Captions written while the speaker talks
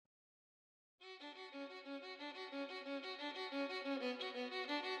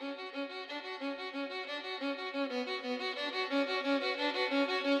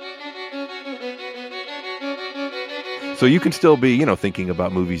So you can still be, thinking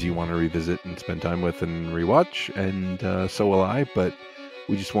about movies you want to revisit and spend time with and rewatch, and so will I, but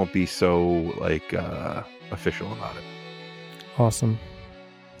we just won't be so, official about it. Awesome.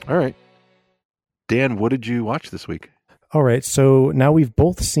 All right. Dan, what did you watch this week? All right, so now we've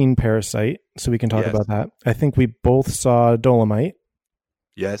both seen Parasite, so we can talk about that. I think we both saw Dolomite.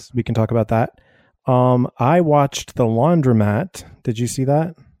 Yes. We can talk about that. I watched The Laundromat. Did you see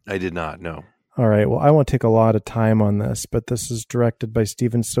that? I did not, no. All right, well, I won't take a lot of time on this, but this is directed by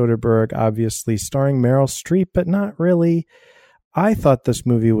Steven Soderbergh, obviously starring Meryl Streep, but not really. I thought this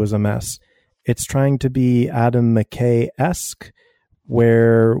movie was a mess. It's trying to be Adam McKay-esque,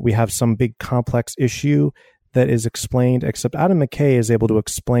 where we have some big complex issue that is explained, except Adam McKay is able to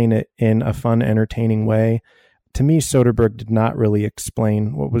explain it in a fun, entertaining way. To me, Soderbergh did not really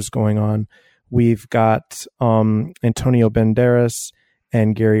explain what was going on. We've got Antonio Banderas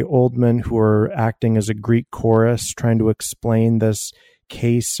and Gary Oldman, who are acting as a Greek chorus, trying to explain this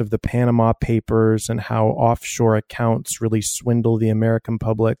case of the Panama Papers and how offshore accounts really swindle the American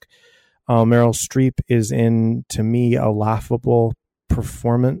public. Meryl Streep is in, to me, a laughable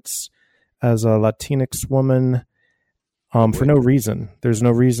performance as a Latinx woman for no reason. There's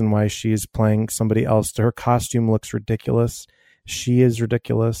no reason why she's playing somebody else. Her costume looks ridiculous. She is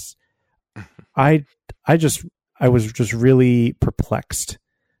ridiculous. I was just really perplexed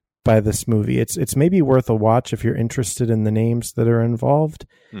by this movie. It's maybe worth a watch if you're interested in the names that are involved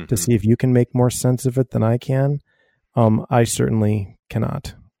to see if you can make more sense of it than I can. I certainly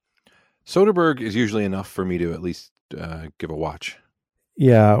cannot. Soderbergh is usually enough for me to at least give a watch.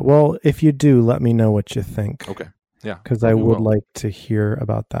 Yeah, well, if you do, let me know what you think. Okay. Yeah. Because I would like to hear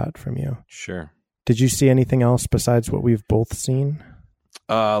about that from you. Sure. Did you see anything else besides what we've both seen?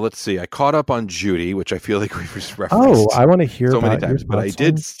 Let's see. I caught up on Judy, which I feel like we've just referenced. Oh, I want to hear so about many times, but I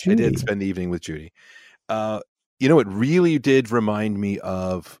did Judy. spend the evening with Judy. It really did remind me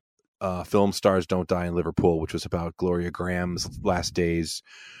of Film Stars Don't Die in Liverpool, which was about Gloria Graham's last days,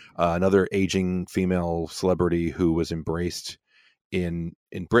 another aging female celebrity who was embraced in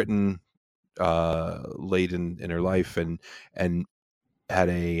Britain late in her life and had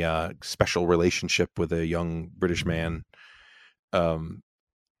a special relationship with a young British man.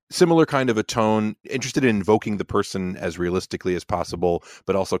 Similar kind of a tone, interested in invoking the person as realistically as possible,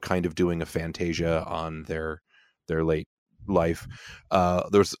 but also kind of doing a fantasia on their late life.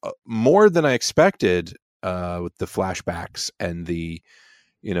 There's more than I expected with the flashbacks and the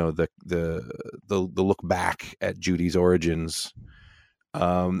look back at Judy's origins.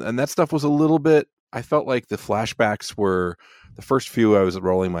 And that stuff was a little bit, I felt like the flashbacks were, the first few I was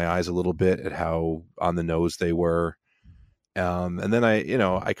rolling my eyes a little bit at how on the nose they were. And then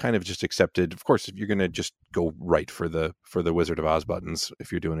I kind of just accepted, of course, if you're going to just go right for the Wizard of Oz buttons,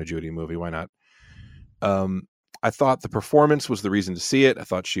 if you're doing a Judy movie, why not? I thought the performance was the reason to see it. I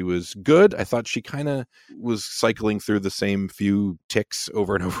thought she was good. I thought she kind of was cycling through the same few ticks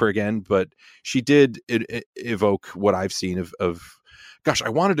over and over again, but she did evoke what I've seen of gosh, I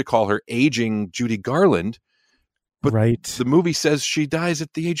wanted to call her aging Judy Garland, but the movie says she dies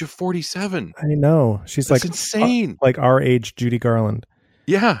at the age of 47. I know. She's That's insane. Like our age Judy Garland.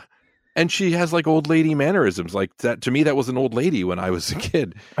 Yeah. And she has like old lady mannerisms. Like that, to me, that was an old lady when I was a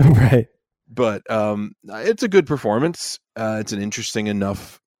kid. Right. But it's a good performance. It's an interesting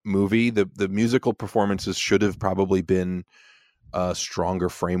enough movie. The musical performances should have probably been a stronger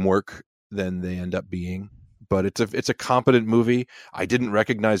framework than they end up being. But it's a competent movie. I didn't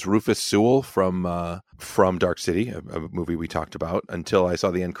recognize Rufus Sewell from Dark City, a movie we talked about, until I saw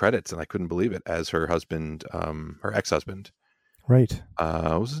the end credits, and I couldn't believe it, as her husband, her ex-husband. Right.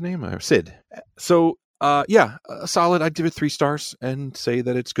 What was his name? Sid. So, solid. I'd give it 3 stars and say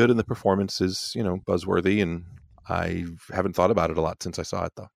that it's good, and the performance is, buzzworthy, and I haven't thought about it a lot since I saw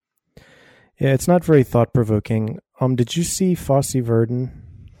it, though. Yeah, it's not very thought-provoking. Did you see Fosse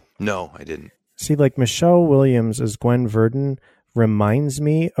Verdon? No, I didn't. See, like Michelle Williams as Gwen Verdon reminds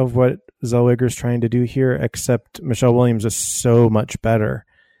me of what Zellweger's trying to do here, except Michelle Williams is so much better,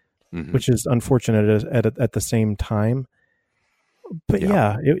 which is unfortunate at the same time. But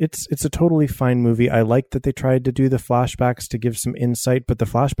it's a totally fine movie. I like that they tried to do the flashbacks to give some insight, but the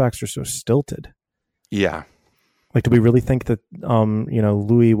flashbacks are so stilted. Yeah. Like, do we really think that,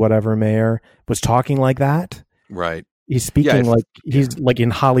 Louis whatever Mayer was talking like that? Right. He's speaking he's like in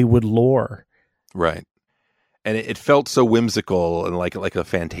Hollywood lore. Right. And it felt so whimsical and like a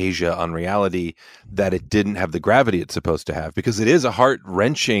fantasia on reality that it didn't have the gravity it's supposed to have, because it is a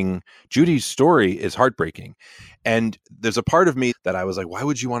heart-wrenching, Judy's story is heartbreaking. And there's a part of me that I was like, why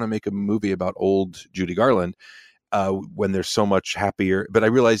would you want to make a movie about old Judy Garland? when there's so much happier. But I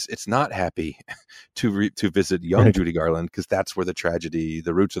realize it's not happy to visit young Right. Judy Garland, because that's where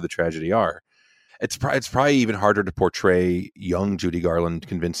the roots of the tragedy are. It's probably even harder to portray young Judy Garland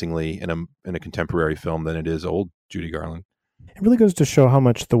convincingly in a contemporary film than it is old Judy Garland. It really goes to show how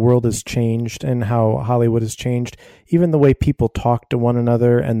much the world has changed and how Hollywood has changed. Even the way people talk to one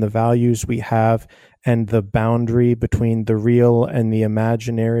another and the values we have and the boundary between the real and the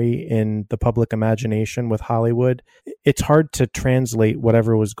imaginary in the public imagination with Hollywood. It's hard to translate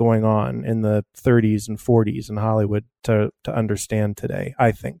whatever was going on in the 30s and 40s in Hollywood to understand today,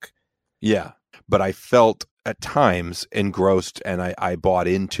 I think. Yeah. But I felt at times engrossed, and I bought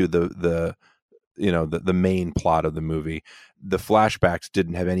into the main plot of the movie. The flashbacks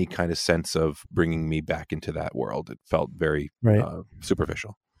didn't have any kind of sense of bringing me back into that world. It felt very Right.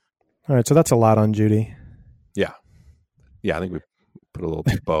 superficial. All right, so that's a lot on Judy. Yeah. I think we put a little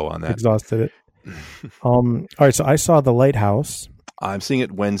bow on that. Exhausted it. All right, so I saw The Lighthouse. I'm seeing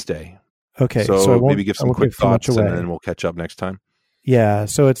it Wednesday. Okay, so I won't, maybe give some quick thoughts, and away. then we'll catch up next time. Yeah,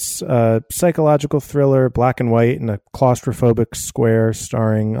 so it's a psychological thriller, black and white, in a claustrophobic square,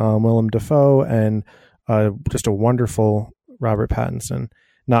 starring Willem Dafoe and just a wonderful Robert Pattinson.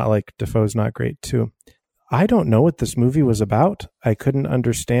 Not like Dafoe's not great too. I don't know what this movie was about. I couldn't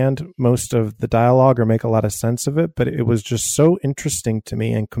understand most of the dialogue or make a lot of sense of it, but it was just so interesting to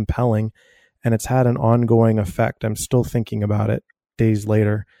me and compelling, and it's had an ongoing effect. I'm still thinking about it days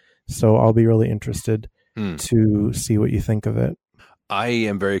later, so I'll be really interested to see what you think of it. I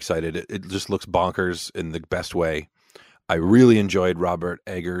am very excited. It just looks bonkers in the best way. I really enjoyed Robert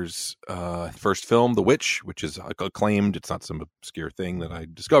Eggers' first film, The Witch, which is acclaimed. It's not some obscure thing that I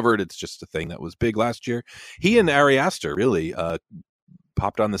discovered. It's just a thing that was big last year. He and Ari Aster really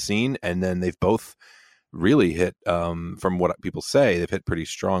popped on the scene, and then they've both really hit, from what people say, they've hit pretty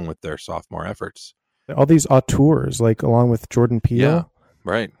strong with their sophomore efforts. All these auteurs, like along with Jordan Peele. Yeah,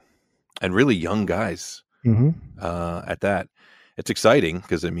 right. And really young guys at that. It's exciting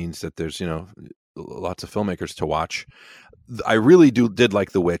because it means that there's, lots of filmmakers to watch. I really did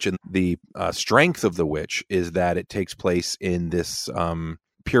like The Witch, and the strength of The Witch is that it takes place in this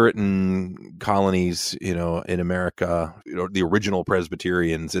Puritan colonies, in America, the original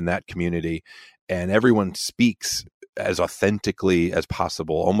Presbyterians in that community, and everyone speaks as authentically as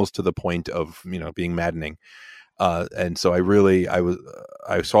possible, almost to the point of, being maddening. And so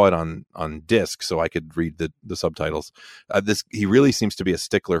I saw it on disc, so I could read the subtitles. He really seems to be a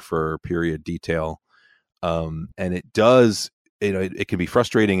stickler for period detail. And it does, it can be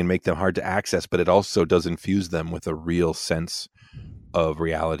frustrating and make them hard to access, but it also does infuse them with a real sense of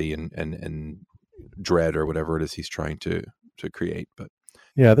reality and dread, or whatever it is he's trying to create. But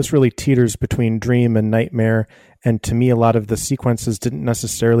yeah, this really teeters between dream and nightmare. And to me, a lot of the sequences didn't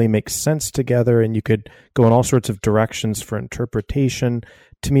necessarily make sense together, and you could go in all sorts of directions for interpretation.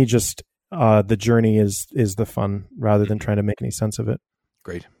 To me, just the journey is the fun, rather than trying to make any sense of it.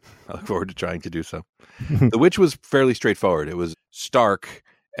 Great. I look forward to trying to do so. The Witch was fairly straightforward. It was stark,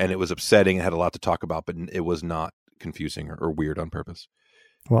 and it was upsetting. It had a lot to talk about, but it was not confusing or weird on purpose.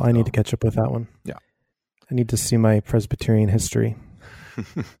 Well, I need to catch up with that one. Yeah. I need to see my Presbyterian history.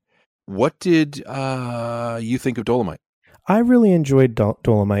 What did you think of Dolomite? I really enjoyed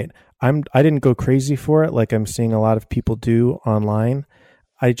Dolomite. I didn't go crazy for it like I'm seeing a lot of people do online.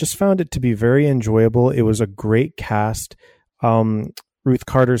 I just found it to be very enjoyable. It was a great cast. Ruth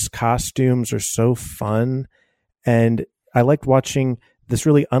Carter's costumes are so fun, and I liked watching this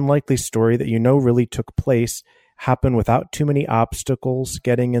really unlikely story that really took place happen without too many obstacles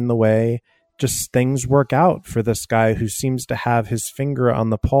getting in the way. Just things work out for this guy who seems to have his finger on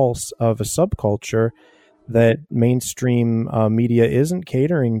the pulse of a subculture that mainstream media isn't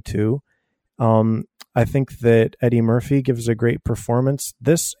catering to. I think that Eddie Murphy gives a great performance.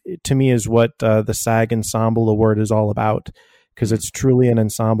 This, to me, is what the SAG Ensemble Award is all about, because it's truly an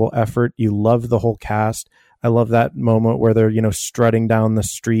ensemble effort. You love the whole cast. I love that moment where they're, strutting down the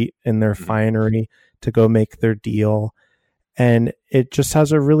street in their finery to go make their deal. And it just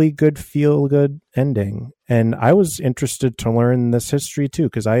has a really good feel-good ending. And I was interested to learn this history too,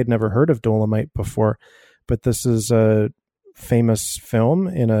 because I had never heard of Dolomite before. But this is a famous film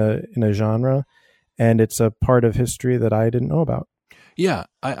in a genre, and it's a part of history that I didn't know about. Yeah,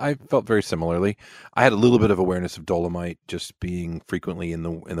 I felt very similarly. I had a little bit of awareness of Dolomite just being frequently in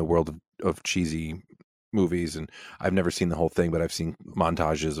the world of cheesy movies, and I've never seen the whole thing, but I've seen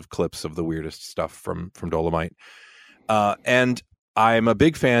montages of clips of the weirdest stuff from Dolomite. And I'm a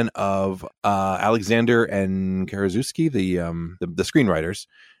big fan of Alexander and Karaszewski, the screenwriters.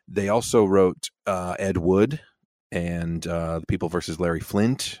 They also wrote Ed Wood and The People versus Larry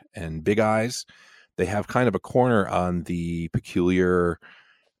Flint and Big Eyes. they have kind of a corner on the peculiar,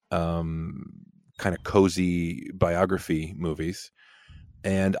 kind of cozy biography movies.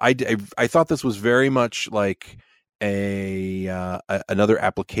 And I thought this was very much like another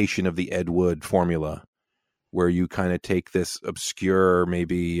application of the Ed Wood formula, where you kind of take this obscure,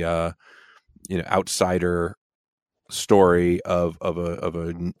 maybe outsider story of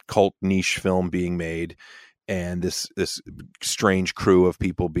a cult niche film being made, and this strange crew of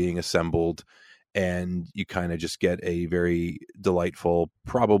people being assembled, and you kind of just get a very delightful,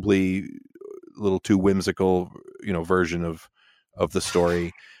 probably a little too whimsical, version of the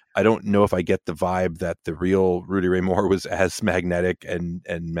story. I don't know if I get the vibe that the real Rudy Ray Moore was as magnetic and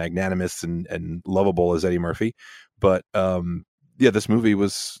magnanimous and lovable as Eddie Murphy, but this movie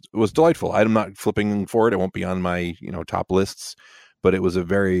was delightful. I'm not flipping for it. It won't be on my top lists, but it was a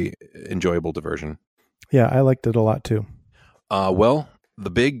very enjoyable diversion. Yeah, I liked it a lot too. Well, the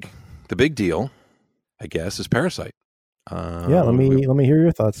big deal, I guess, is Parasite. Let me hear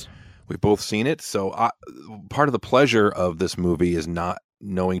your thoughts. We've both seen it, so part of the pleasure of this movie is not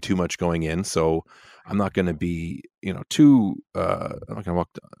knowing too much going in. So I'm not going to be, I'm not going to walk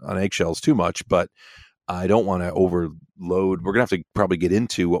on eggshells too much, but I don't want to overload. We're going to have to probably get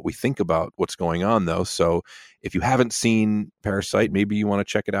into what we think about what's going on, though. So if you haven't seen Parasite, maybe you want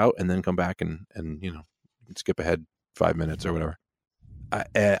to check it out and then come back and skip ahead 5 minutes or whatever.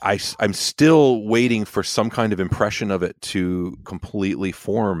 I'm still waiting for some kind of impression of it to completely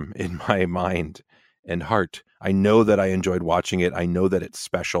form in my mind and heart. I know that I enjoyed watching it. I know that it's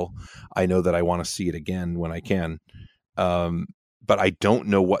special. I know that I want to see it again when I can. But I don't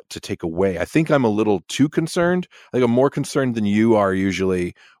know what to take away. I think I'm a little too concerned. I think I'm more concerned than you are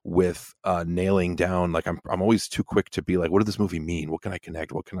usually with nailing down. Like I'm always too quick to be like, what does this movie mean? What can I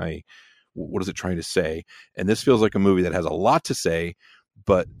connect? What is it trying to say? And this feels like a movie that has a lot to say,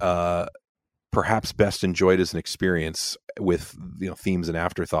 but perhaps best enjoyed as an experience with themes and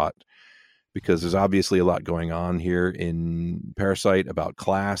afterthought, because there's obviously a lot going on here in Parasite about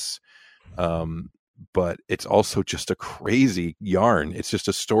class, but it's also just a crazy yarn. It's just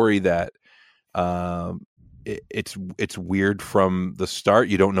a story that it's weird from the start.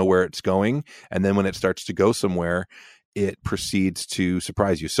 You don't know where it's going, and then when it starts to go somewhere, it proceeds to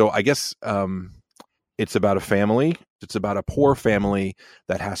surprise you. So I guess it's about a family. It's about a poor family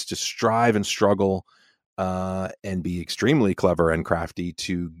that has to strive and struggle and be extremely clever and crafty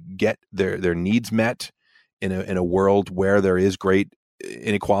to get their needs met in a world where there is great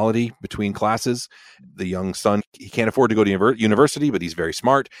inequality between classes. The young son, he can't afford to go to university, but he's very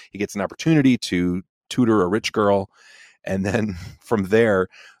smart. He gets an opportunity to tutor a rich girl. And then from there,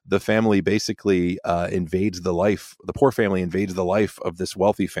 the family basically invades the poor family invades the life of this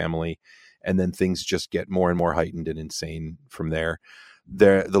wealthy family. And then things just get more and more heightened and insane from there.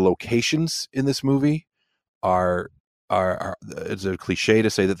 The locations in this movie are it's a cliche to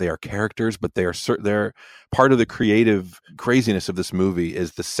say that they are characters, but they're part of the creative craziness of this movie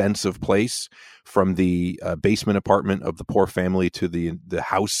is the sense of place, from the basement apartment of the poor family to the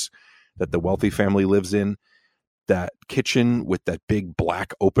house that the wealthy family lives in. That kitchen with that big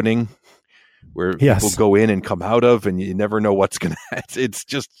black opening where people go in and come out of, and you never know what's going to, it's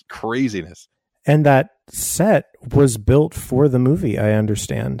just craziness. And that set was built for the movie, I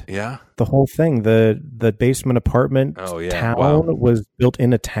understand. Yeah. The whole thing, the basement apartment town was built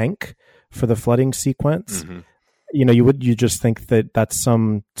in a tank for the flooding sequence. Mm-hmm. You just think that that's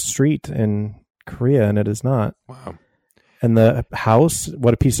some street in Korea, and it is not. Wow. And the house,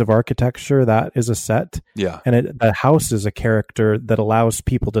 what a piece of architecture. That is a set. Yeah. And the house is a character that allows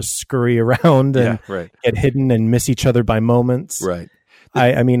people to scurry around and get hidden and miss each other by moments. Right.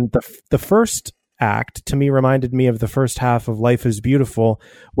 I mean, the first act to me reminded me of the first half of Life is Beautiful,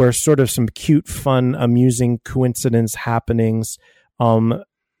 where sort of some cute, fun, amusing coincidence happenings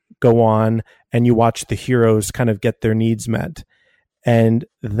go on, and you watch the heroes kind of get their needs met. And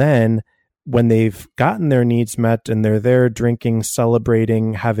then when they've gotten their needs met and they're there drinking,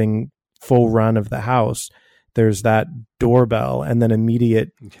 celebrating, having full run of the house, there's that doorbell and then immediate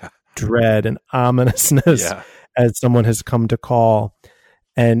dread and ominousness as someone has come to call.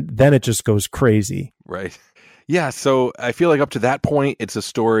 And then it just goes crazy. Right. Yeah. So I feel like up to that point, it's a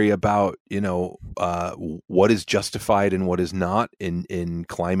story about, what is justified and what is not in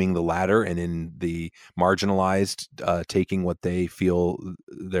climbing the ladder, and in the marginalized taking what they feel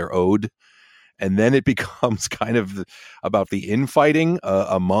they're owed. And then it becomes kind of about the infighting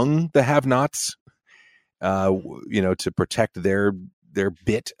among the have-nots, to protect their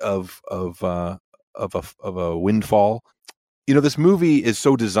bit of a windfall. This movie is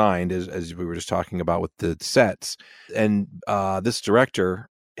so designed, as we were just talking about with the sets, and this director,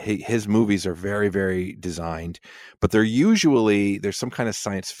 his movies are very, very designed, but there's some kind of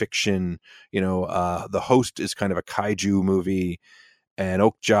science fiction. The Host is kind of a kaiju movie, and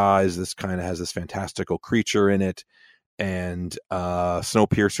Okja has this fantastical creature in it, and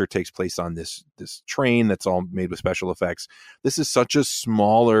Snowpiercer takes place on this train that's all made with special effects. This is such a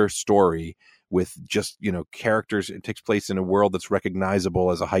smaller story with just characters. It takes place in a world that's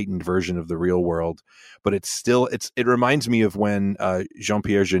recognizable as a heightened version of the real world, but it reminds me of when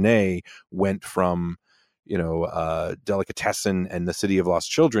Jean-Pierre Jeunet went from Delicatessen and The City of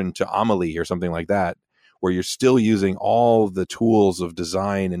Lost Children to Amelie or something like that, where you're still using all the tools of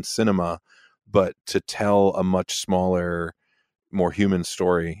design and cinema, but to tell a much smaller, more human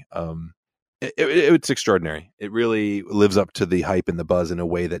story. It's extraordinary. It really lives up to the hype and the buzz in a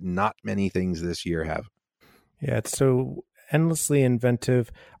way that not many things this year have. Yeah, it's so endlessly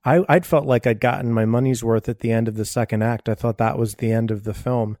inventive. I'd felt like I'd gotten my money's worth at the end of the second act. I thought that was the end of the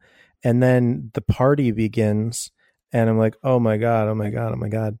film. And then the party begins, and I'm like, oh my God, oh my God, oh my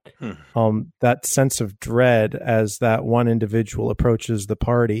God. That sense of dread as that one individual approaches the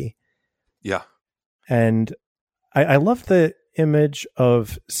party. Yeah. And I love the image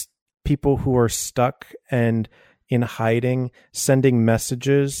of people who are stuck and in hiding, sending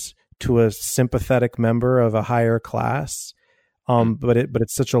messages to a sympathetic member of a higher class. But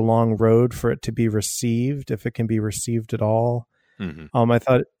it's such a long road for it to be received, if it can be received at all. Mm-hmm.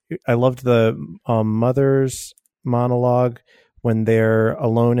 I loved the mother's monologue when they're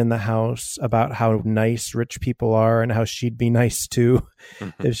alone in the house about how nice rich people are and how she'd be nice too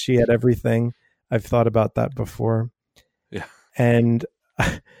if she had everything. I've thought about that before. Yeah. And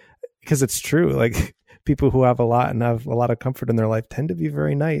because it's true, like people who have a lot and have a lot of comfort in their life tend to be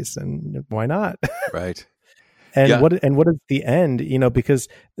very nice, and why not? Right. And what is the end? Because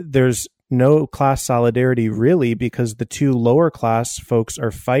there's no class solidarity really, because the two lower class folks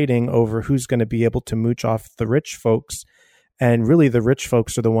are fighting over who's going to be able to mooch off the rich folks. And really the rich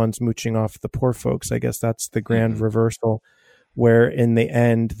folks are the ones mooching off the poor folks. I guess that's the grand reversal, where in the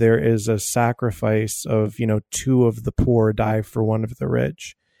end there is a sacrifice of, two of the poor die for one of the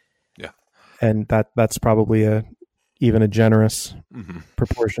rich. Yeah. And that's probably even a generous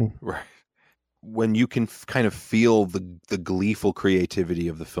proportion. Right. When you can kind of feel the gleeful creativity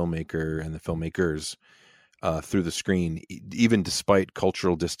of the filmmaker and the filmmakers through the screen, even despite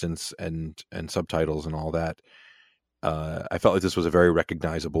cultural distance and subtitles and all that, I felt like this was a very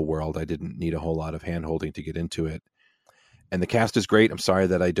recognizable world. I didn't need a whole lot of hand-holding to get into it. And the cast is great. I'm sorry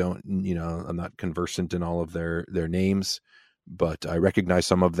that I'm not conversant in all of their names, but I recognize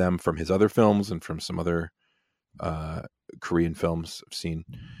some of them from his other films and from some other Korean films I've seen.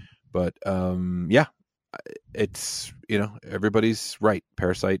 But it's, everybody's right.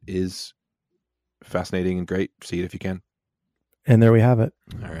 Parasite is fascinating and great. See it if you can. And there we have it.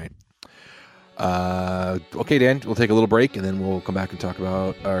 All right. Okay, Dan, we'll take a little break and then we'll come back and talk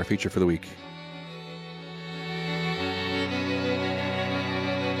about our feature for the week.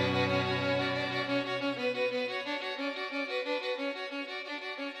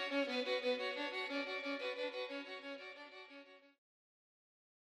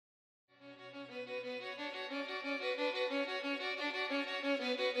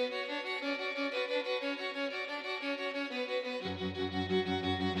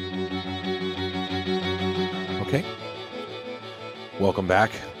 Okay. Welcome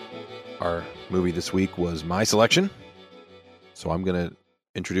back. Our movie this week was my selection. So I'm going to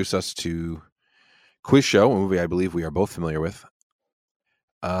introduce us to Quiz Show, a movie I believe we are both familiar with.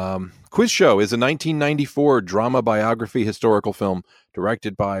 Quiz Show is a 1994 drama biography historical film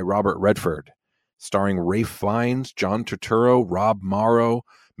directed by Robert Redford, starring Ralph Fiennes, John Turturro, Rob Morrow,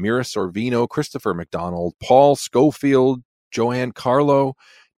 Mira Sorvino, Christopher McDonald, Paul Scofield, Joanne Carlo,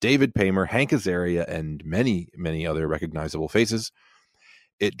 David Paymer, Hank Azaria, and many, many other recognizable faces.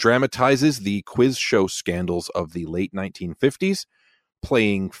 It dramatizes the quiz show scandals of the late 1950s,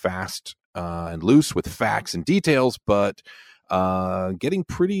 playing fast and loose with facts and details, but getting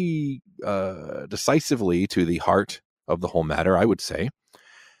pretty decisively to the heart of the whole matter, I would say.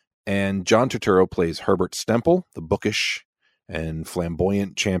 And John Turturro plays Herbert Stemple, the bookish and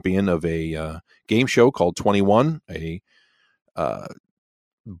flamboyant champion of a game show called 21, a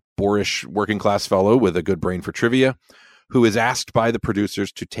boorish working class fellow with a good brain for trivia, who is asked by the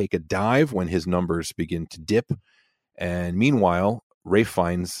producers to take a dive when his numbers begin to dip. And meanwhile, Ralph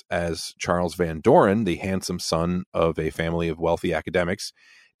Fiennes as Charles Van Doren, the handsome son of a family of wealthy academics,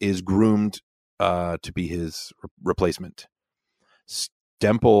 is groomed to be his replacement.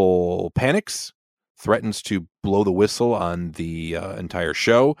 Stemple panics, threatens to blow the whistle on the entire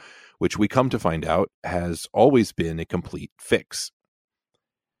show, which we come to find out has always been a complete fix.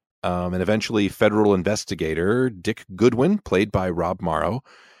 And eventually, federal investigator Dick Goodwin, played by Rob Morrow,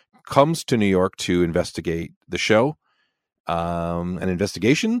 comes to New York to investigate the show. An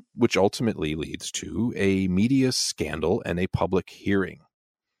investigation which ultimately leads to a media scandal and a public hearing.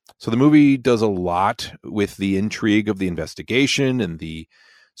 So the movie does a lot with the intrigue of the investigation and the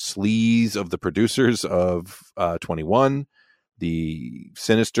sleaze of the producers of 21, the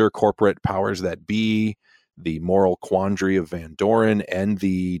sinister corporate powers that be, the moral quandary of Van Doren, and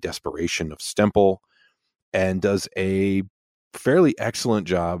the desperation of Stemple, and does a fairly excellent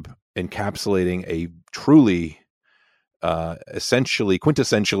job encapsulating a truly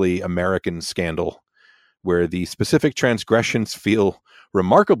quintessentially American scandal, where the specific transgressions feel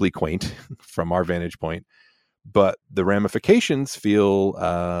remarkably quaint from our vantage point, but the ramifications feel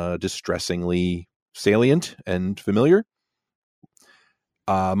distressingly salient and familiar.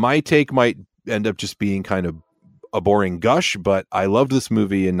 My take might end up just being kind of a boring gush, but I loved this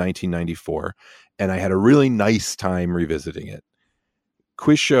movie in 1994, and I had a really nice time revisiting it.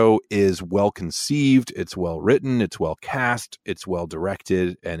 Quiz Show is well conceived, it's well written, it's well cast, it's well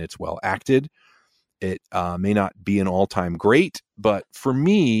directed, and it's well acted. It may not be an all-time great, but for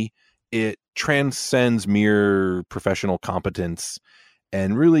me, it transcends mere professional competence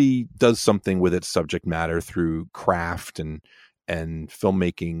and really does something with its subject matter through craft and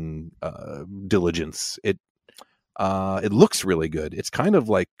filmmaking diligence. It looks really good. It's kind of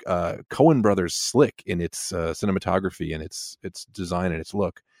like Coen Brothers slick in its cinematography and its design and its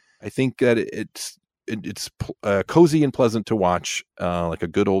look. I think that it's cozy and pleasant to watch, like a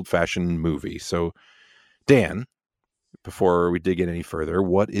good old-fashioned movie. So, Dan, before we dig in any further,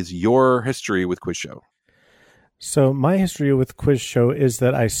 what is your history with Quiz Show? So my history with Quiz Show is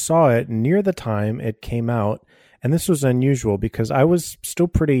that I saw it near the time it came out. And this was unusual because I was still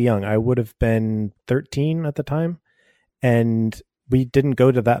pretty young. I would have been 13 at the time. And we didn't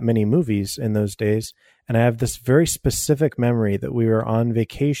go to that many movies in those days. And I have this very specific memory that we were on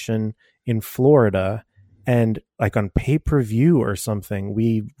vacation in Florida, and like on pay-per-view or something,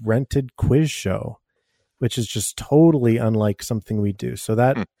 we rented Quiz Show, which is just totally unlike something we do. So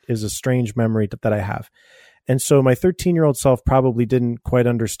that is a strange memory that I have. And so my 13-year-old self probably didn't quite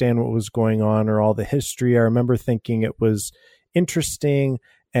understand what was going on or all the history. I remember thinking it was interesting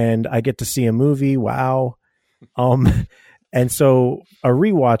and I get to see a movie. Wow. And so a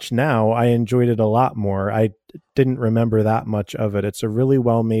rewatch now, I enjoyed it a lot more. I didn't remember that much of it. It's a really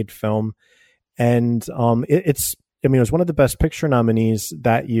well-made film. And it was one of the Best Picture nominees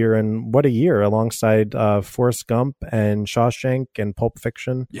that year, and what a year, alongside Forrest Gump and Shawshank and Pulp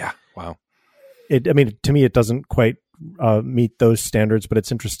Fiction. Yeah, wow. To me, it doesn't quite meet those standards, but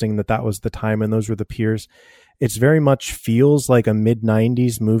it's interesting that was the time and those were the peers. It's very much feels like a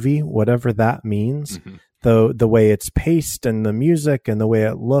mid-90s movie, whatever that means. Mm-hmm. The way it's paced and the music and the way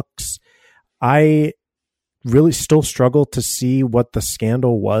it looks. I really still struggle to see what the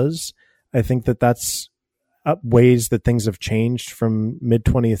scandal was. I think that's ways that things have changed from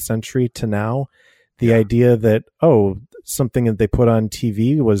mid-20th century to now. The idea that, something that they put on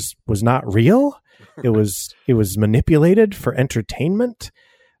TV was not real. It was manipulated for entertainment.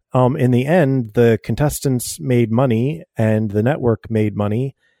 In the end, the contestants made money and the network made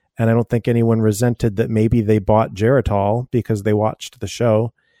money. And I don't think anyone resented that maybe they bought Geritol because they watched the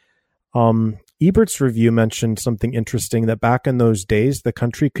show. Ebert's review mentioned something interesting, that back in those days, the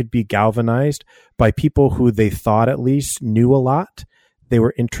country could be galvanized by people who they thought at least knew a lot. They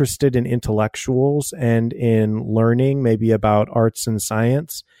were interested in intellectuals and in learning maybe about arts and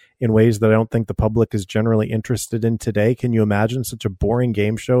science in ways that I don't think the public is generally interested in today. Can you imagine such a boring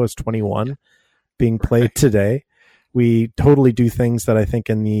game show as 21 being played today? We totally do things that I think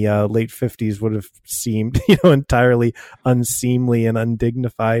in the late 50s would have seemed, entirely unseemly and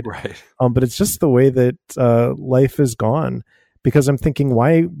undignified. Right. But it's just the way that life is gone. Because I'm thinking,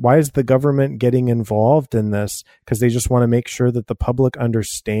 why is the government getting involved in this? Because they just want to make sure that the public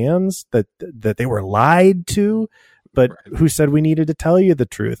understands that they were lied to. But right. Who said we needed to tell you the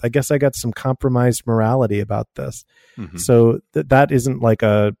truth? I guess I got some compromised morality about this. Mm-hmm. So that isn't like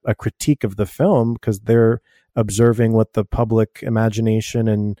a critique of the film, because they're observing what the public imagination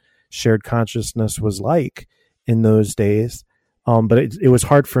and shared consciousness was like in those days. But it was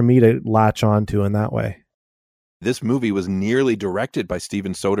hard for me to latch onto in that way. This movie was nearly directed by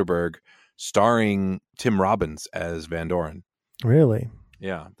Steven Soderbergh, starring Tim Robbins as Van Doren. Really?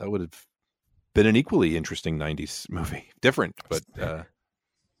 Yeah, that would have been an equally interesting 90s movie. Different, but... I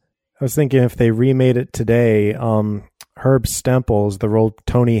was thinking if they remade it today, Herb Stemples, the role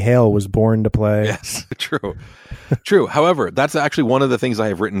Tony Hale was born to play. Yes, true. True. However, that's actually one of the things I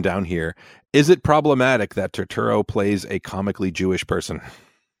have written down here. Is it problematic that Turturro plays a comically Jewish person?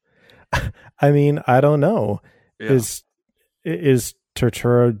 I mean, I don't know. Yeah. Is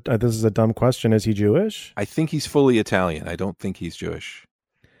Turturro, this is a dumb question, is he Jewish? I think he's fully Italian. I don't think he's Jewish.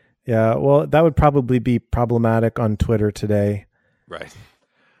 Yeah, well, that would probably be problematic on Twitter today. Right.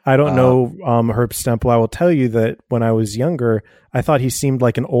 I don't know Herb Stempel. I will tell you that when I was younger, I thought he seemed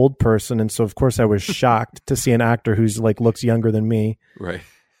like an old person, and so of course I was shocked to see an actor who's like looks younger than me, right,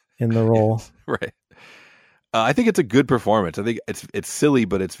 in the role. Yes, right. I think it's a good performance. I think it's silly,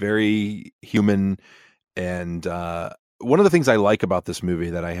 but it's very human. And one of the things I like about this movie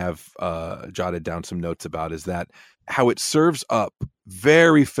that I have jotted down some notes about is that how it serves up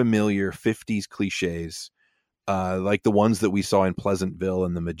very familiar 50s cliches, like the ones that we saw in Pleasantville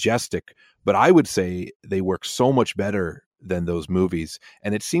and The Majestic. But I would say they work so much better than those movies.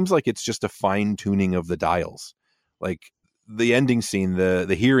 And it seems like it's just a fine tuning of the dials. Like the ending scene,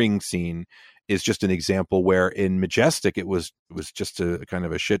 the hearing scene is just an example where in Majestic, it was just a kind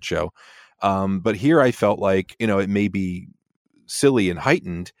of a shit show. But here I felt like, it may be silly and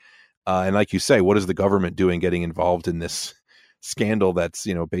heightened. And like you say, what is the government doing getting involved in this scandal that's,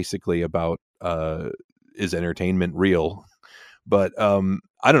 basically about is entertainment real? But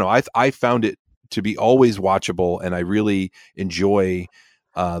I don't know. I found it to be always watchable, and I really enjoy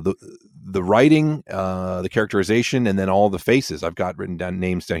the writing, the characterization, and then all the faces. I've got written down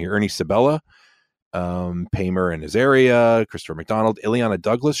names down here. Ernie Sabella, Paymer and Azaria, Christopher McDonald, Ileana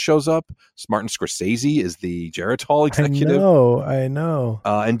Douglas shows up. Martin Scorsese is the Geritol executive. I know.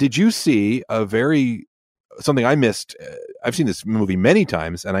 And did you see something I missed? I've seen this movie many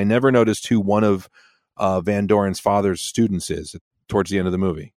times, and I never noticed who one of Van Doren's father's students is towards the end of the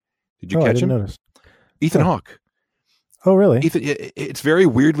movie. Did you catch him? Notice. Ethan Hawke. Oh, really? Ethan, it's very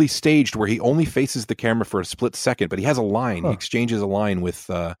weirdly staged where he only faces the camera for a split second, but he has a line. He exchanges a line with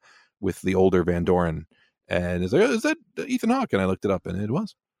the older Van Doren, and is like, is that Ethan Hawke? And I looked it up, and it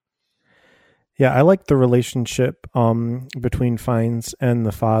was. Yeah, I like the relationship between Fiennes and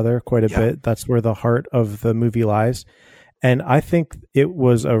the father quite a bit. That's where the heart of the movie lies. And I think it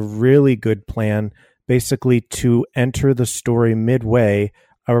was a really good plan, basically, to enter the story midway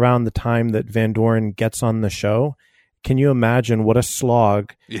around the time that Van Doren gets on the show. Can you imagine what a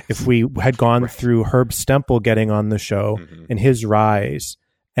slog if we had gone through Herb Stempel getting on the show and his rise?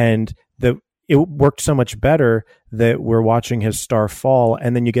 And it worked so much better that we're watching his star fall,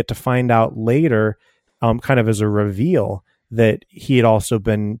 and then you get to find out later, kind of as a reveal, that he had also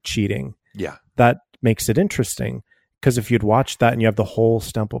been cheating. Yeah, that makes it interesting, because if you'd watched that and you have the whole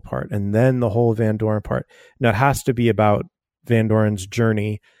Stempel part and then the whole Van Doren part, now it has to be about Van Doren's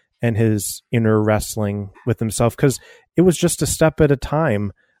journey and his inner wrestling with himself, because it was just a step at a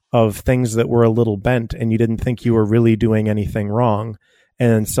time of things that were a little bent, and you didn't think you were really doing anything wrong.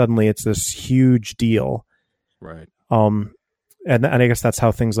 And then suddenly it's this huge deal. Right. And I guess that's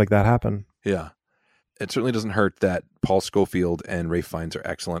how things like that happen. Yeah. It certainly doesn't hurt that Paul Scofield and Ralph Fiennes are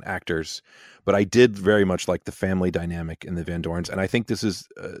excellent actors, but I did very much like the family dynamic in the Van Dorens. And I think this is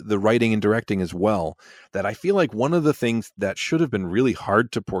the writing and directing as well, that I feel like one of the things that should have been really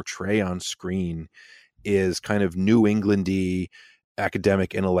hard to portray on screen is kind of New England-y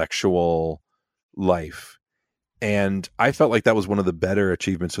academic intellectual life. And I felt like that was one of the better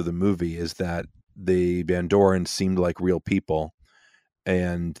achievements of the movie, is that the Van Dorens seemed like real people,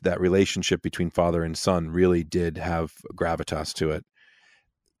 and that relationship between father and son really did have gravitas to it.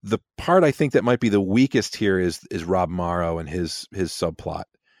 The part I think that might be the weakest here is Rob Morrow and his subplot.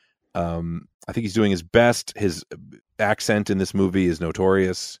 I think he's doing his best. His accent in this movie is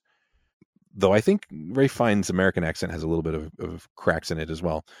notorious, though I think Ralph Fiennes' American accent has a little bit of cracks in it as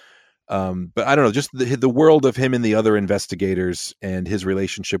well. But I don't know, just the world of him and the other investigators and his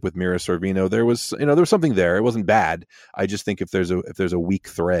relationship with Mira Sorvino, there was something there. It wasn't bad. I just think if there's a weak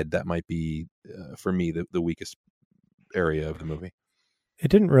thread, that might be for me the weakest area of the movie. It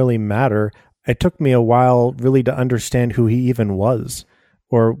didn't really matter. It took me a while really to understand who he even was,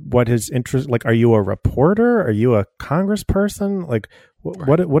 or what his interest. Like, are you a reporter? Are you a congressperson? Like,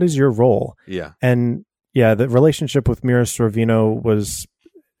 what is your role? Yeah, and yeah, the relationship with Mira Sorvino was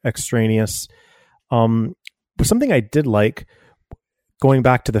extraneous. But something I did like, going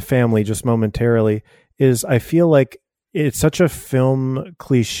back to the family just momentarily, is I feel like it's such a film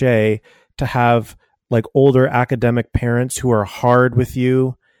cliche to have like older academic parents who are hard with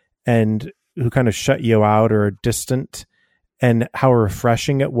you and who kind of shut you out or are distant, and how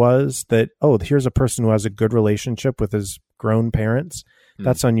refreshing it was that, oh, here's a person who has a good relationship with his grown parents.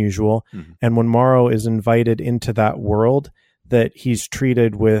 That's unusual. And when Morrow is invited into that world, that he's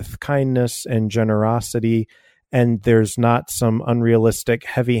treated with kindness and generosity, and there's not some unrealistic,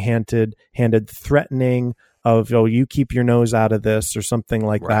 heavy-handed threatening of, oh, you keep your nose out of this or something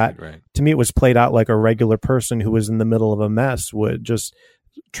like that. Right. To me, it was played out like a regular person who was in the middle of a mess would, just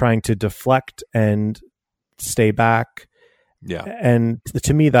trying to deflect and stay back. Yeah. And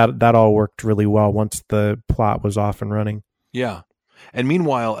to me, that all worked really well once the plot was off and running. Yeah. And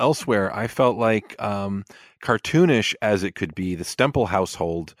meanwhile, elsewhere, I felt like cartoonish as it could be, the Stemple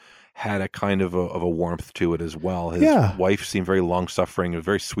household had a kind of a warmth to it as well. His wife seemed very long-suffering, a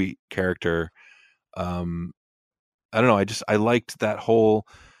very sweet character. I don't know. I liked that whole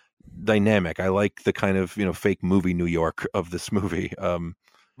dynamic. I like the kind of, fake movie New York of this movie.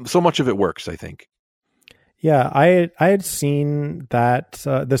 So much of it works, I think. Yeah, I had seen that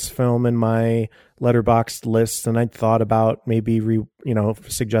this film in my Letterboxd list, and I'd thought about maybe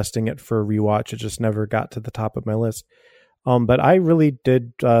suggesting it for a rewatch. It just never got to the top of my list. But I really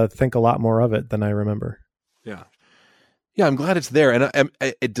did think a lot more of it than I remember. Yeah, I'm glad it's there, and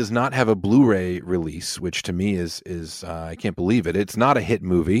it does not have a Blu-ray release, which to me is I can't believe it. It's not a hit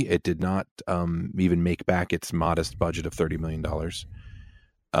movie. It did not even make back its modest budget of $30 million.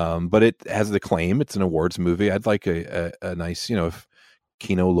 But it has the claim. It's an awards movie. I'd like a nice, if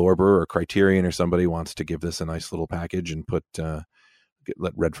Kino Lorber or Criterion or somebody wants to give this a nice little package and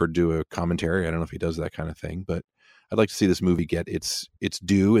let Redford do a commentary. I don't know if he does that kind of thing, but I'd like to see this movie get its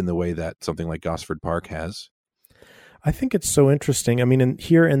due in the way that something like Gosford Park has. I think it's so interesting. I mean,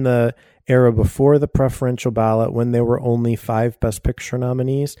 here in the era before the preferential ballot, when there were only 5 Best Picture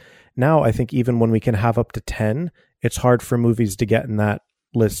nominees, now I think even when we can have up to 10, it's hard for movies to get in that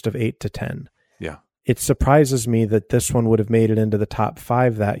list of 8 to 10. Yeah. It surprises me that this one would have made it into the top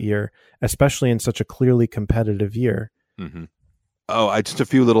 5 that year, especially in such a clearly competitive year. Mm-hmm. Oh, just a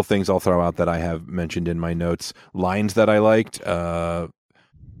few little things I'll throw out that I have mentioned in my notes. Lines that I liked. Van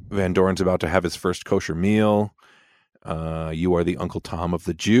Doren's about to have his first kosher meal. You are the Uncle Tom of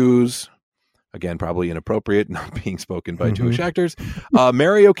the Jews. Again, probably inappropriate, not being spoken by Jewish actors.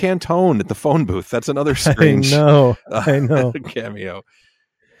 Mario Cantone at the phone booth. That's another strange I know. cameo.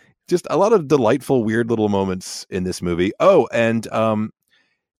 Just a lot of delightful, weird little moments in this movie. Oh, and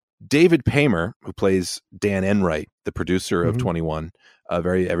David Paymer, who plays Dan Enright, the producer of 21, a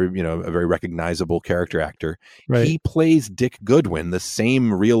very recognizable character actor. Right. He plays Dick Goodwin, the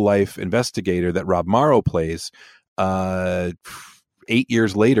same real life investigator that Rob Morrow plays 8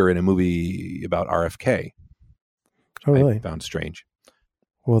 years later in a movie about RFK. Oh, really? I found strange.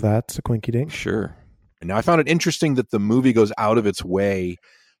 Well, that's a quinky dink. Sure. Now, I found it interesting that the movie goes out of its way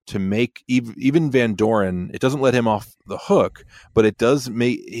to make even Van Doren, it doesn't let him off the hook, but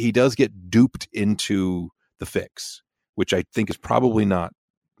he does get duped into the fix, which I think is probably not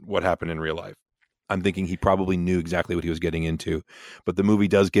what happened in real life. I'm thinking he probably knew exactly what he was getting into, but the movie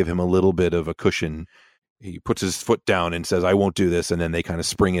does give him a little bit of a cushion. He puts his foot down and says, I won't do this. And then they kind of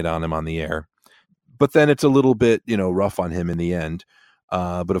spring it on him on the air. But then it's a little bit, rough on him in the end.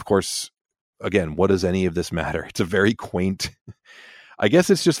 But of course, again, what does any of this matter? It's a very quaint, I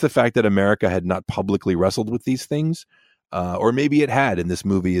guess it's just the fact that America had not publicly wrestled with these things. Or maybe it had, and this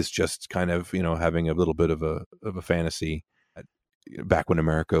movie is just kind of, having a little bit of a fantasy back when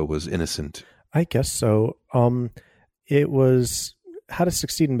America was innocent. I guess so. It was How to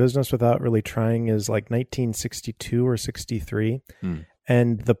Succeed in Business Without Really Trying is like 1962 or 63.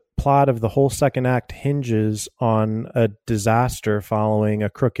 And the plot of the whole second act hinges on a disaster following a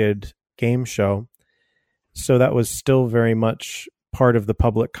crooked game show. So that was still very much part of the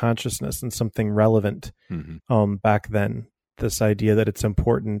public consciousness and something relevant back then. This idea that it's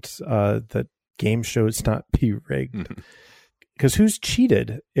important that game shows not be rigged. Because who's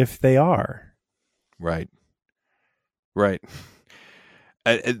cheated if they are? Right.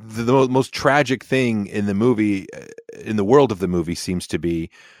 The most tragic thing in the movie, in the world of the movie, seems to be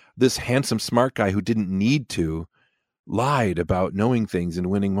this handsome, smart guy who didn't need to lied about knowing things and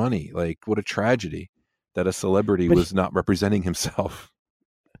winning money. Like, what a tragedy that a celebrity was not representing himself.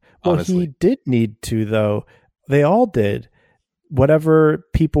 Well, honestly. He did need to, though. They all did. Whatever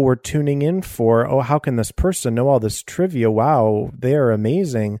people were tuning in for, oh, how can this person know all this trivia? Wow, they are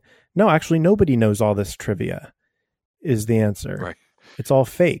amazing. No, actually, nobody knows all this trivia, is the answer. Right. It's all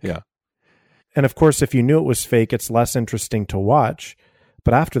fake. Yeah. And of course, if you knew it was fake, it's less interesting to watch.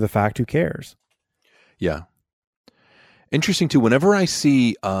 But after the fact, who cares? Yeah. Interesting, too. Whenever I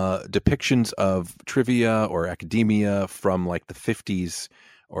see depictions of trivia or academia from like the 50s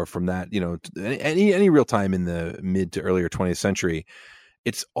or from that, any real time in the mid to earlier 20th century,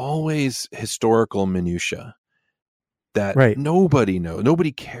 it's always historical minutia that nobody knows.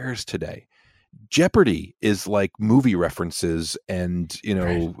 Nobody cares today. Jeopardy is like movie references and,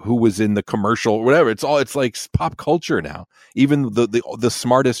 who was in the commercial, whatever. It's like pop culture now. Even the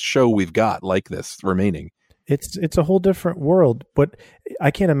smartest show we've got like this remaining. It's a whole different world. But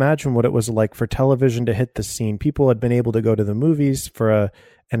I can't imagine what it was like for television to hit the scene. People had been able to go to the movies for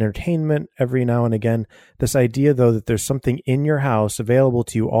entertainment every now and again. This idea, though, that there's something in your house available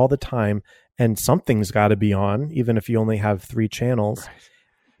to you all the time, and something's got to be on, even if you only have 3 channels.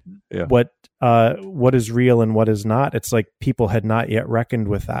 Yeah. What is real and what is not? It's like people had not yet reckoned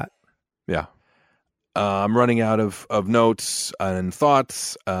with that. Yeah. I'm running out of notes and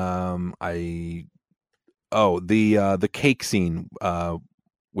thoughts. The cake scene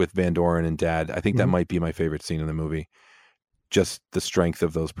with Van Doren and Dad. I think that might be my favorite scene in the movie. Just the strength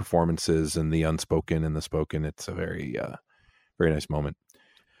of those performances and the unspoken and the spoken. It's a very, very nice moment.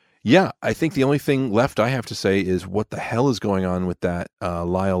 Yeah, I think the only thing left I have to say is what the hell is going on with that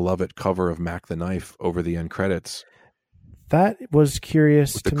Lyle Lovett cover of Mac the Knife over the end credits? That was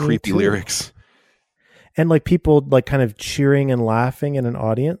curious with to the me creepy too. lyrics. And like people like kind of cheering and laughing in an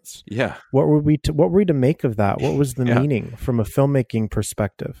audience. Yeah. What were we to make of that? What was the meaning from a filmmaking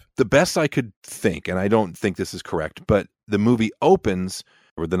perspective? The best I could think, and I don't think this is correct, but the movie opens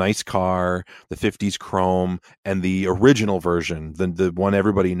with the nice car, the 50s chrome, and the original version, the one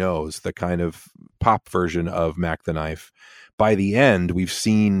everybody knows, the kind of pop version of Mac the Knife. By the end, we've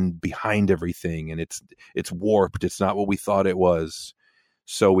seen behind everything, and it's warped. It's not what we thought it was.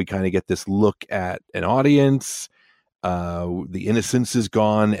 So we kind of get this look at an audience. The innocence is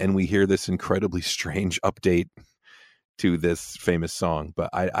gone, and we hear this incredibly strange update to this famous song. But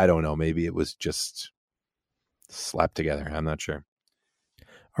I don't know. Maybe it was just slapped together. I'm not sure.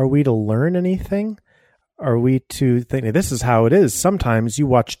 Are we to learn anything? Are we to think this is how it is? Sometimes you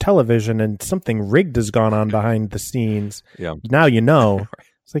watch television and something rigged has gone on behind the scenes. Yeah. Now you know. Right.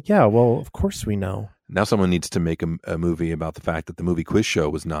 It's like, yeah, well, of course we know. Now someone needs to make a movie about the fact that the movie Quiz Show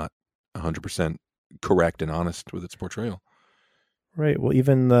was not 100% correct and honest with its portrayal. Right. Well,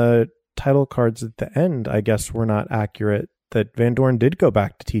 even the title cards at the end, I guess, were not accurate, that Van Doren did go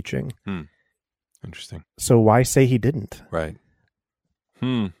back to teaching. Interesting. So why say he didn't? Right.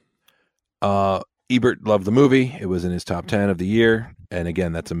 Ebert loved the movie. It was in his top 10 of the year. And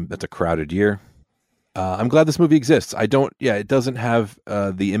again, that's a crowded year. I'm glad this movie exists. It doesn't have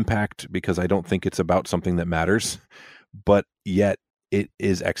the impact because I don't think it's about something that matters, but yet it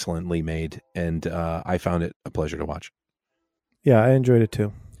is excellently made. And I found it a pleasure to watch. Yeah, I enjoyed it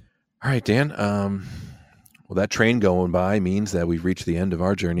too. All right, Dan. Well, that train going by means that we've reached the end of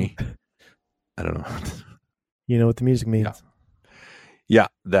our journey. I don't know. You know what the music means. Yeah,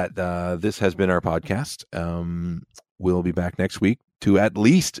 that this has been our podcast. We'll be back next week to at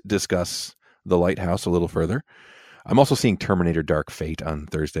least discuss The Lighthouse a little further. I'm also seeing Terminator Dark Fate on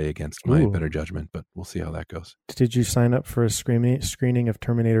Thursday against my better judgment, but we'll see how that goes. Did you sign up for a screening of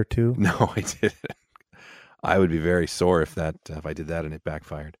Terminator 2? No, I didn't. I would be very sore if I did that and it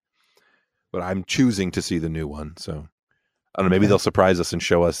backfired. But I'm choosing to see the new one, so I don't know. Maybe they'll surprise us and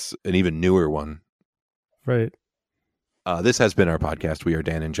show us an even newer one. Right. This has been our podcast. We are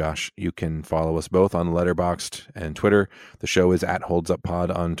Dan and Josh. You can follow us both on Letterboxd and Twitter. The show is at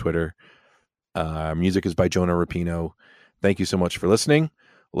HoldsUpPod on Twitter. Our music is by Jonah Rapino. Thank you so much for listening.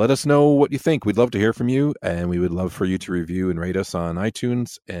 Let us know what you think. We'd love to hear from you, and we would love for you to review and rate us on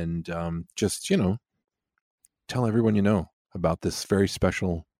iTunes. And just, tell everyone you know about this very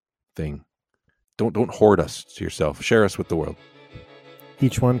special thing. Don't hoard us to yourself. Share us with the world.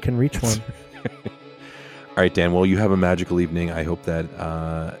 Each one can reach one. All right, Dan. Well, you have a magical evening. I hope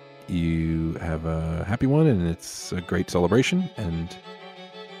that you have a happy one, and it's a great celebration. And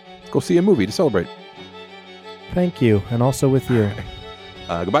go see a movie to celebrate. Thank you, and also with you.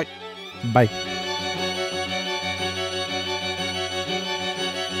 Right. Goodbye. Bye.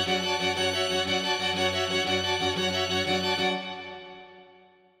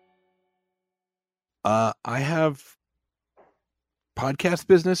 I have podcast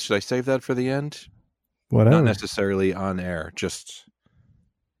business. Should I save that for the end? Whatever. Not necessarily on air. Just,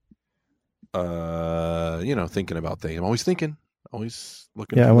 thinking about things. I'm always thinking. Always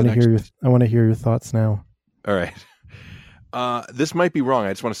looking. Yeah, I want to hear I want to hear your thoughts now. All right. This might be wrong.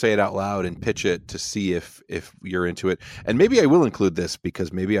 I just want to say it out loud and pitch it to see if you're into it. And maybe I will include this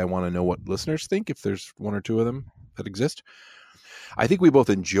because maybe I want to know what listeners think, if there's one or two of them that exist. I think we both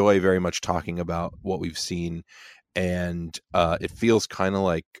enjoy very much talking about what we've seen, and it feels kind of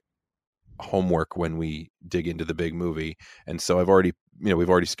like homework when we dig into the big movie. And so we've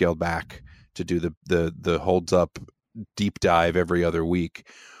already scaled back to do the Holds Up deep dive every other week.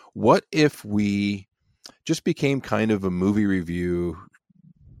 What if we just became kind of a movie review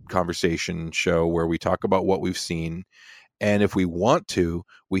conversation show where we talk about what we've seen, and if we want to,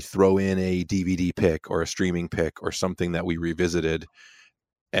 we throw in a DVD pick or a streaming pick or something that we revisited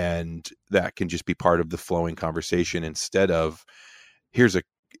and that can just be part of the flowing conversation instead of here's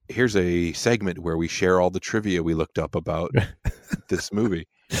a segment where we share all the trivia we looked up about this movie.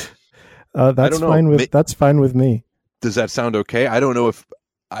 That's fine with me. Does that sound okay? I don't know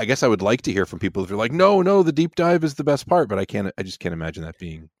I guess I would like to hear from people if you're like, no, the deep dive is the best part, but I just can't imagine that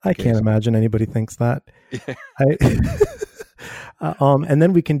being. I can't imagine anybody thinks that. And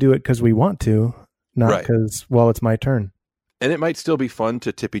then we can do it because we want to, not because, it's my turn. And it might still be fun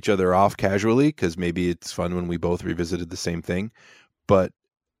to tip each other off casually because maybe it's fun when we both revisited the same thing. But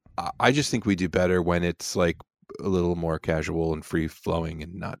I just think we do better when it's like a little more casual and free flowing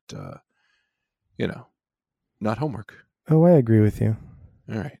and not, not homework. Oh, I agree with you.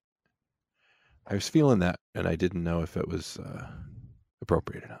 All right. I was feeling that, and I didn't know if it was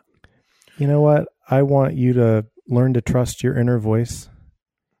appropriate or not. You know what? I want you to learn to trust your inner voice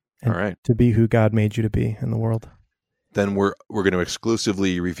and all right, to be who God made you to be in the world. Then we're going to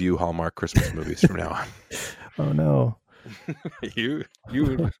exclusively review Hallmark Christmas movies from now on. Oh, no. You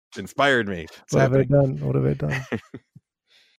inspired me. What have I done?